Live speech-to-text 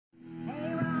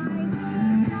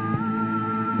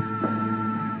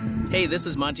Hey, this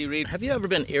is Monty Reed. Have you ever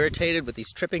been irritated with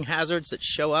these tripping hazards that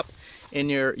show up in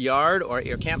your yard or at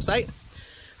your campsite?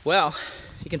 Well,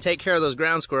 you can take care of those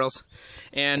ground squirrels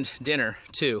and dinner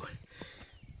too.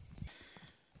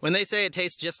 When they say it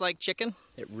tastes just like chicken,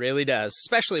 it really does,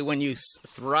 especially when you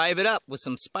thrive it up with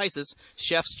some spices,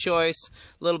 chef's choice,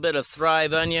 a little bit of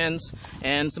Thrive onions,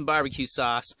 and some barbecue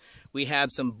sauce. We had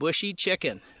some Bushy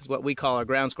chicken, is what we call our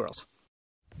ground squirrels.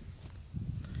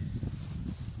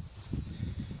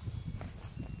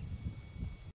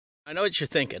 I know what you're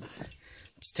thinking.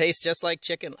 Does it taste just like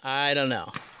chicken? I don't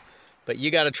know, but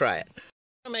you got to try it.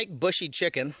 To make Bushy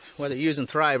chicken, whether you're using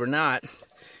Thrive or not,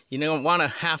 you don't want to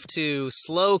have to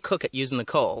slow cook it using the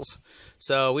coals.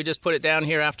 So we just put it down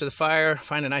here after the fire,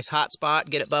 find a nice hot spot,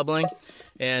 get it bubbling,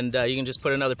 and you can just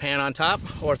put another pan on top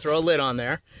or throw a lid on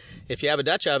there. If you have a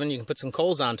Dutch oven, you can put some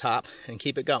coals on top and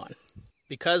keep it going.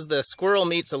 Because the squirrel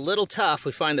meat's a little tough,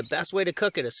 we find the best way to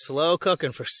cook it is slow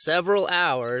cooking for several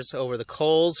hours over the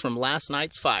coals from last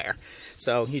night's fire.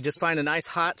 So you just find a nice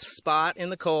hot spot in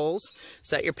the coals,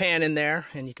 set your pan in there,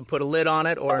 and you can put a lid on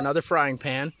it or another frying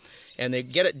pan. And they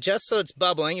get it just so it's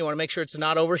bubbling. You want to make sure it's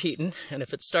not overheating. And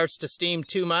if it starts to steam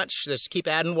too much, just keep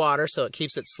adding water so it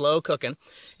keeps it slow cooking.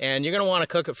 And you're going to want to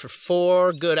cook it for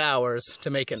 4 good hours to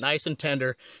make it nice and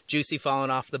tender, juicy,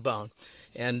 falling off the bone.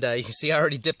 And you can see I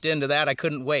already dipped into that. I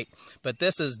couldn't wait. But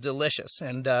this is delicious.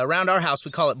 And around our house,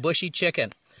 we call it Bushy chicken.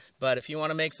 But if you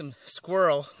want to make some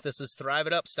squirrel, this is Thrive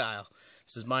It Up style.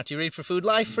 This is Monty Reed for Food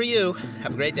Life for you.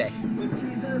 Have a great day.